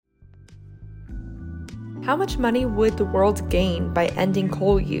How much money would the world gain by ending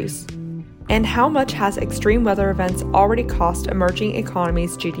coal use? And how much has extreme weather events already cost emerging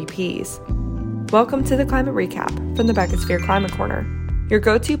economies' GDPs? Welcome to the Climate Recap from the Beckosphere Climate Corner, your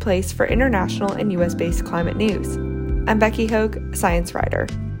go-to place for international and US-based climate news. I'm Becky Hogue, science writer.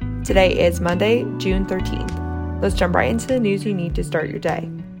 Today is Monday, June 13th. Let's jump right into the news you need to start your day.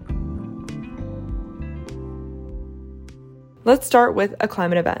 Let's start with a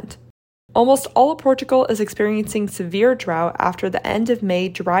climate event. Almost all of Portugal is experiencing severe drought after the end of May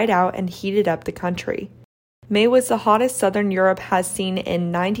dried out and heated up the country. May was the hottest southern Europe has seen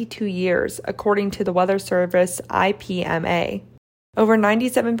in 92 years, according to the weather service IPMA. Over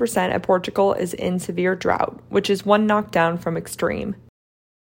 97% of Portugal is in severe drought, which is one knockdown from extreme.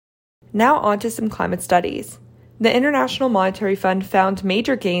 Now on to some climate studies. The International Monetary Fund found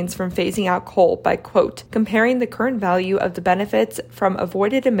major gains from phasing out coal by, quote, comparing the current value of the benefits from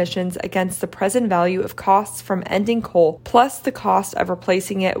avoided emissions against the present value of costs from ending coal plus the cost of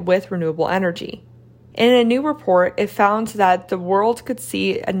replacing it with renewable energy. In a new report, it found that the world could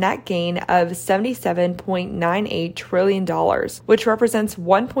see a net gain of $77.98 trillion, which represents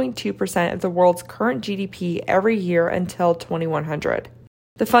 1.2% of the world's current GDP every year until 2100.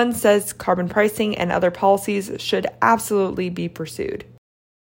 The fund says carbon pricing and other policies should absolutely be pursued.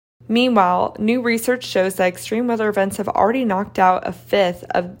 Meanwhile, new research shows that extreme weather events have already knocked out a fifth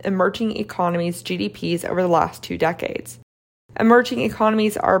of emerging economies' GDPs over the last 2 decades. Emerging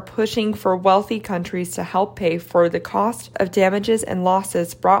economies are pushing for wealthy countries to help pay for the cost of damages and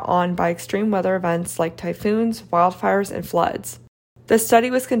losses brought on by extreme weather events like typhoons, wildfires, and floods. The study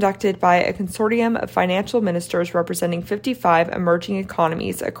was conducted by a consortium of financial ministers representing 55 emerging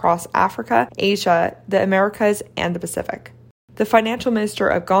economies across Africa, Asia, the Americas, and the Pacific. The financial minister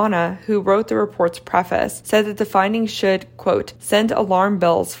of Ghana, who wrote the report's preface, said that the findings should, quote, send alarm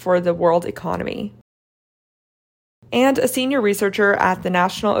bells for the world economy. And a senior researcher at the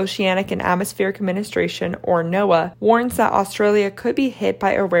National Oceanic and Atmospheric Administration, or NOAA, warns that Australia could be hit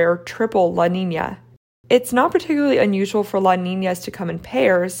by a rare triple La Niña. It's not particularly unusual for La Niñas to come in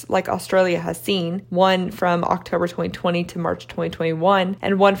pairs, like Australia has seen, one from October 2020 to March 2021,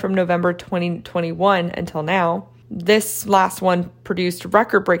 and one from November 2021 until now. This last one produced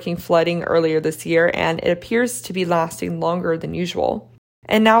record-breaking flooding earlier this year, and it appears to be lasting longer than usual.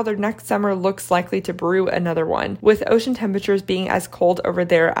 And now their next summer looks likely to brew another one, with ocean temperatures being as cold over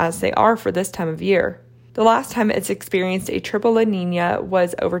there as they are for this time of year. The last time it's experienced a triple La Niña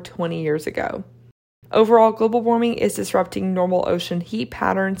was over 20 years ago. Overall, global warming is disrupting normal ocean heat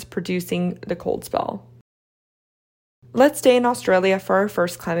patterns, producing the cold spell. Let's stay in Australia for our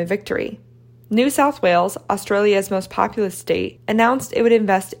first climate victory. New South Wales, Australia's most populous state, announced it would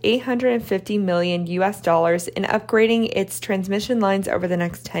invest $850 million in upgrading its transmission lines over the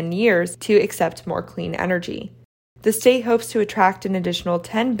next 10 years to accept more clean energy. The state hopes to attract an additional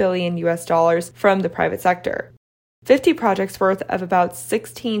 $10 billion from the private sector. 50 projects worth of about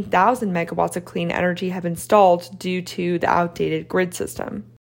 16,000 megawatts of clean energy have been stalled due to the outdated grid system.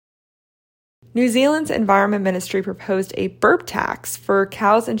 New Zealand's Environment Ministry proposed a burp tax for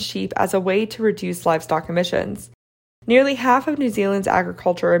cows and sheep as a way to reduce livestock emissions. Nearly half of New Zealand's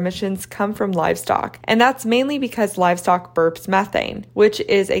agriculture emissions come from livestock, and that's mainly because livestock burps methane, which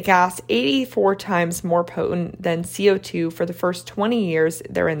is a gas 84 times more potent than CO2 for the first 20 years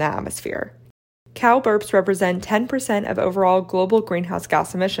they're in the atmosphere. Cow burps represent 10% of overall global greenhouse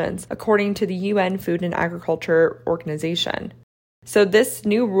gas emissions, according to the UN Food and Agriculture Organization. So this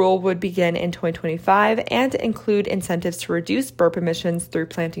new rule would begin in 2025 and include incentives to reduce burp emissions through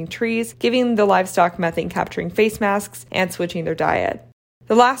planting trees, giving the livestock methane capturing face masks, and switching their diet.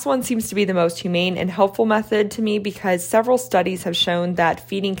 The last one seems to be the most humane and helpful method to me because several studies have shown that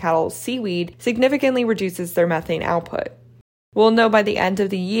feeding cattle seaweed significantly reduces their methane output. We'll know by the end of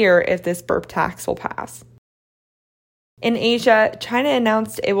the year if this burp tax will pass. In Asia, China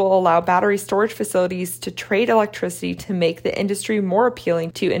announced it will allow battery storage facilities to trade electricity to make the industry more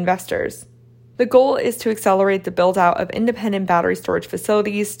appealing to investors. The goal is to accelerate the build-out of independent battery storage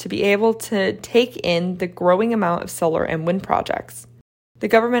facilities to be able to take in the growing amount of solar and wind projects. The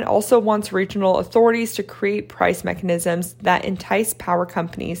government also wants regional authorities to create price mechanisms that entice power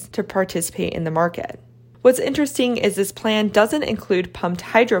companies to participate in the market. What's interesting is this plan doesn't include pumped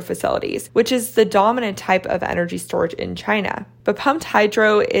hydro facilities, which is the dominant type of energy storage in China. But pumped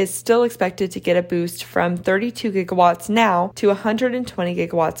hydro is still expected to get a boost from 32 gigawatts now to 120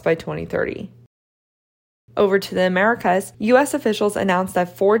 gigawatts by 2030. Over to the Americas, U.S. officials announced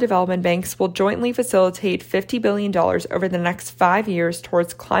that 4 development banks will jointly facilitate $50 billion over the next 5 years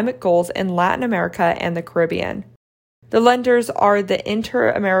towards climate goals in Latin America and the Caribbean. The lenders are the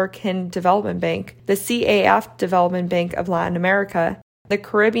Inter-American Development Bank, the CAF Development Bank of Latin America, the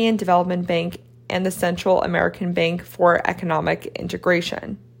Caribbean Development Bank, and the Central American Bank for Economic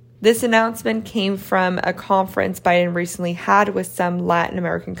Integration. This announcement came from a conference Biden recently had with some Latin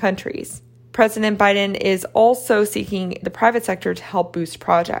American countries. President Biden is also seeking the private sector to help boost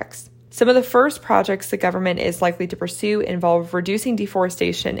projects. Some of the first projects the government is likely to pursue involve reducing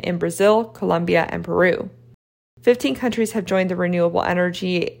deforestation in Brazil, Colombia, and Peru. 15 countries have joined the Renewable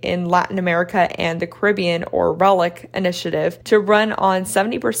Energy in Latin America and the Caribbean, or RELIC, initiative to run on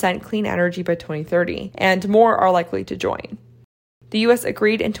 70% clean energy by 2030, and more are likely to join. The U.S.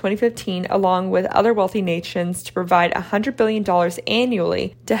 agreed in 2015, along with other wealthy nations, to provide $100 billion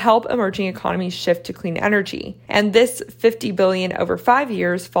annually to help emerging economies shift to clean energy. And this $50 billion over 5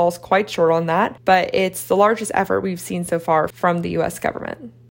 years falls quite short on that, but it's the largest effort we've seen so far from the U.S.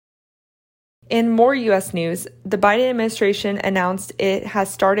 government. In more U.S. news, the Biden administration announced it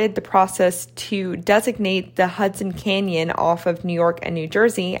has started the process to designate the Hudson Canyon off of New York and New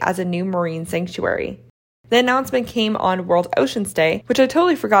Jersey as a new marine sanctuary. The announcement came on World Oceans Day, which I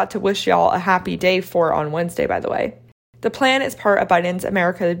totally forgot to wish y'all a happy day for on Wednesday, by the way. The plan is part of Biden's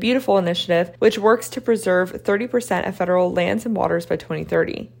America the Beautiful initiative, which works to preserve 30% of federal lands and waters by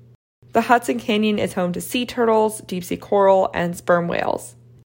 2030. The Hudson Canyon is home to sea turtles, deep-sea coral, and sperm whales.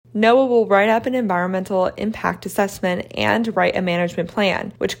 NOAA will write up an environmental impact assessment and write a management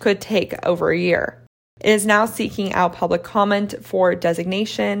plan, which could take over a year. It is now seeking out public comment for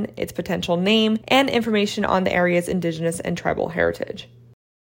designation, its potential name, and information on the area's indigenous and tribal heritage.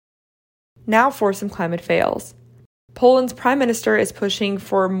 Now for some climate fails. Poland's prime minister is pushing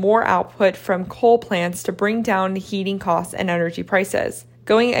for more output from coal plants to bring down heating costs and energy prices,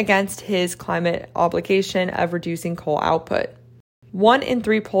 going against his climate obligation of reducing coal output. 1 in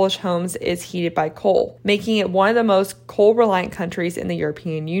 3 Polish homes is heated by coal, making it one of the most coal-reliant countries in the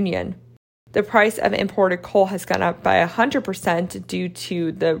European Union. The price of imported coal has gone up by 100% due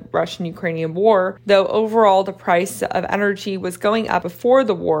to the Russian-Ukrainian war, though overall the price of energy was going up before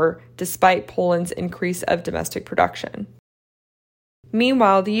the war, despite Poland's increase of domestic production.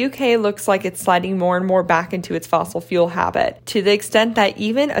 Meanwhile, the UK looks like it's sliding more and more back into its fossil fuel habit, to the extent that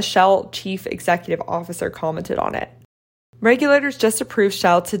even a Shell chief executive officer commented on it. Regulators just approved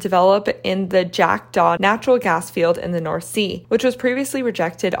Shell to develop in the Jackdaw natural gas field in the North Sea, which was previously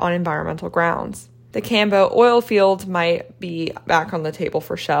rejected on environmental grounds. The Cambo oil field might be back on the table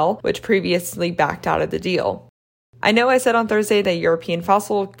for Shell, which previously backed out of the deal. I know I said on Thursday that European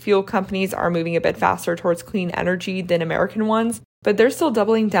fossil fuel companies are moving a bit faster towards clean energy than American ones, but they're still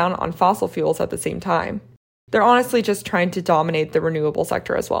doubling down on fossil fuels at the same time. They're honestly just trying to dominate the renewable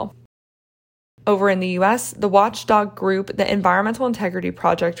sector as well. Over in the U.S., the watchdog group, the Environmental Integrity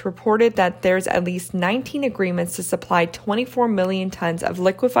Project, reported that there's at least 19 agreements to supply 24 million tons of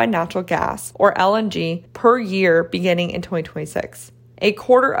liquefied natural gas, or LNG, per year beginning in 2026. A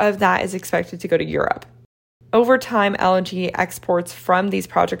quarter of that is expected to go to Europe. Over time, LNG exports from these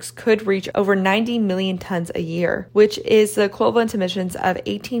projects could reach over 90 million tons a year, which is the equivalent emissions of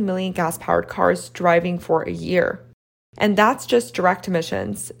 18 million gas-powered cars driving for a year. And that's just direct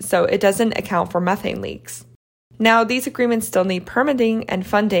emissions, so it doesn't account for methane leaks. Now, these agreements still need permitting and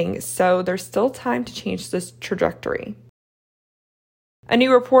funding, so there's still time to change this trajectory. A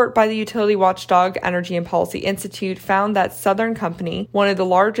new report by the utility watchdog Energy and Policy Institute found that Southern Company, one of the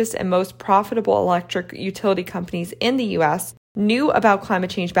largest and most profitable electric utility companies in the U.S., knew about climate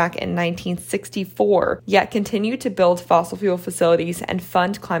change back in 1964, yet continued to build fossil fuel facilities and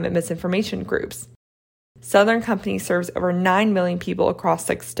fund climate misinformation groups. Southern Company serves over 9 million people across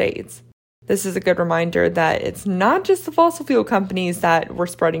 6 states. This is a good reminder that it's not just the fossil fuel companies that were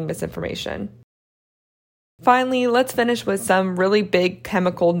spreading misinformation. Finally, let's finish with some really big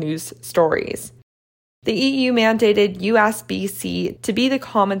chemical news stories. The EU mandated USB-C to be the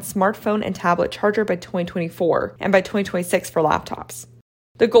common smartphone and tablet charger by 2024 and by 2026 for laptops.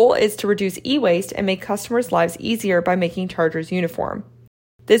 The goal is to reduce e-waste and make customers' lives easier by making chargers uniform.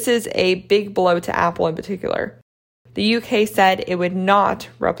 This is a big blow to Apple in particular. The UK said it would not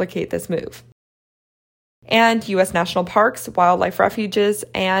replicate this move. And U.S. national parks, wildlife refuges,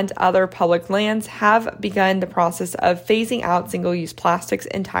 and other public lands have begun the process of phasing out single-use plastics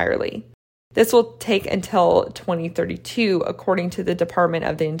entirely. This will take until 2032, according to the Department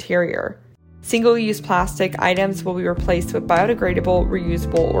of the Interior. Single-use plastic items will be replaced with biodegradable,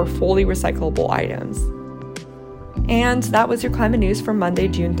 reusable, or fully recyclable items. And that was your climate news for Monday,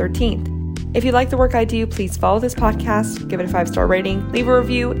 June 13th. If you like the work I do, please follow this podcast, give it a 5-star rating, leave a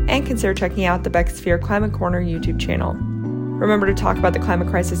review, and consider checking out the Beckosphere Climate Corner YouTube channel. Remember to talk about the climate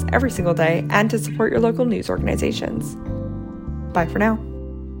crisis every single day and to support your local news organizations. Bye for now.